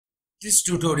This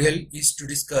tutorial is to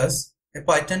discuss a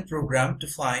Python program to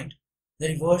find the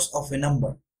reverse of a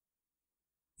number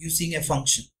using a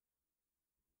function.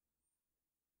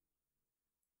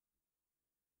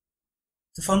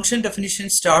 The function definition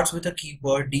starts with a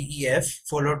keyword def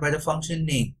followed by the function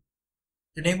name.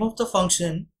 The name of the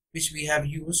function which we have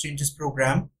used in this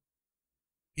program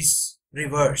is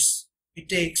reverse. It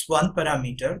takes one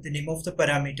parameter. The name of the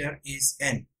parameter is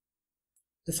n.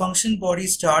 The function body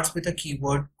starts with a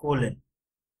keyword colon.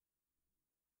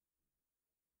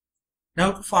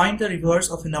 Now to find the reverse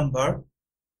of a number,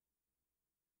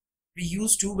 we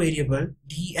use two variables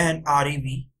d and rev.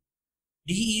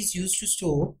 D is used to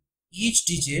store each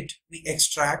digit we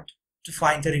extract to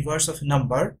find the reverse of a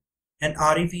number, and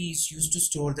rev is used to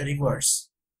store the reverse.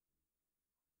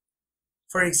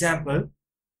 For example,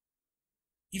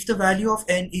 if the value of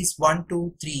n is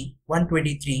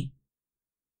 123,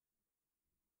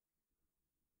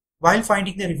 while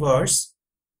finding the reverse,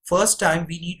 first time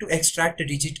we need to extract a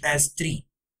digit as 3.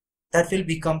 That will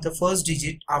become the first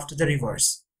digit after the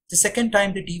reverse. The second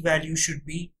time the d value should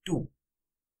be 2.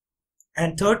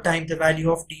 And third time the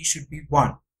value of d should be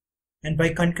 1. And by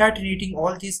concatenating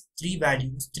all these three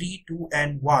values, 3, 2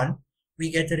 and 1, we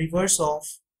get the reverse of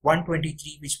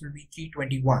 123, which will be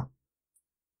 321.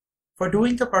 For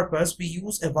doing the purpose, we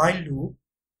use a while loop.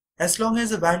 As long as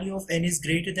the value of n is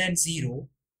greater than 0,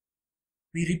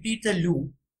 we repeat the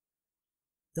loop.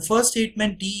 The first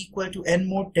statement d equal to n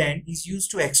mod 10 is used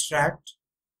to extract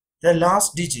the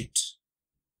last digit.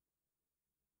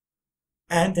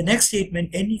 And the next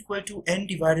statement n equal to n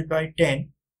divided by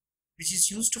 10, which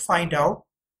is used to find out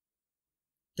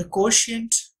the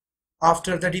quotient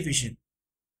after the division.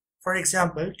 For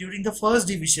example, during the first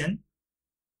division,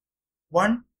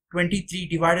 123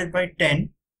 divided by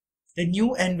 10, the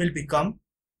new n will become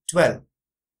 12.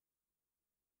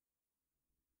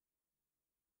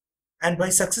 And by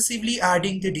successively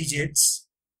adding the digits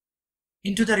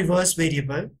into the reverse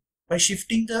variable, by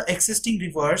shifting the existing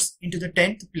reverse into the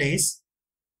 10th place,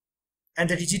 and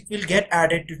the digit will get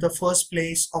added to the first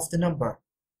place of the number.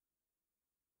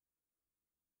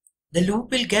 The loop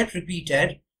will get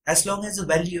repeated as long as the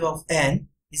value of n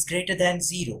is greater than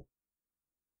 0.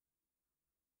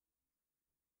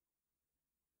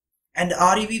 And the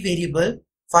rev variable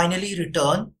finally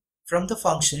return from the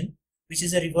function, which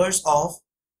is a reverse of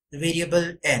the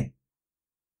variable n.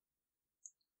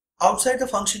 Outside the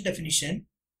function definition,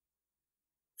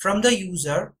 from the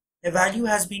user, a value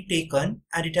has been taken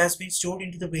and it has been stored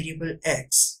into the variable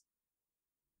x.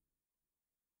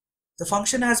 The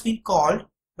function has been called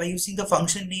by using the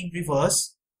function name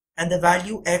reverse, and the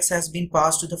value x has been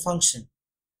passed to the function.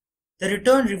 The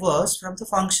return reverse from the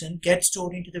function gets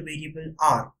stored into the variable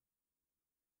r.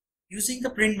 Using the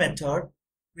print method,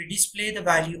 we display the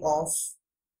value of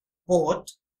both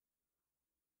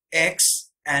x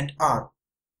and r.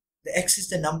 The x is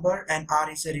the number and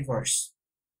r is the reverse.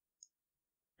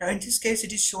 Now in this case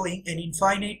it is showing an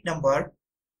infinite number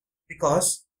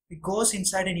because it goes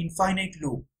inside an infinite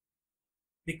loop,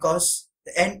 because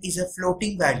the n is a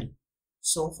floating value.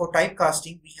 So for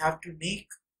typecasting we have to make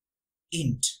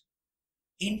int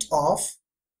of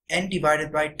n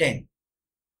divided by 10,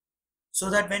 so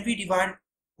that when we divide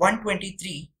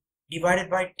 123 divided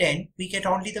by 10, we get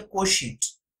only the quotient,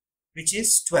 which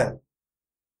is 12.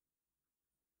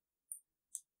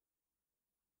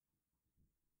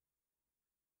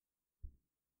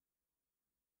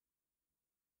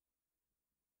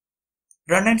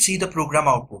 Run and see the program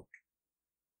output.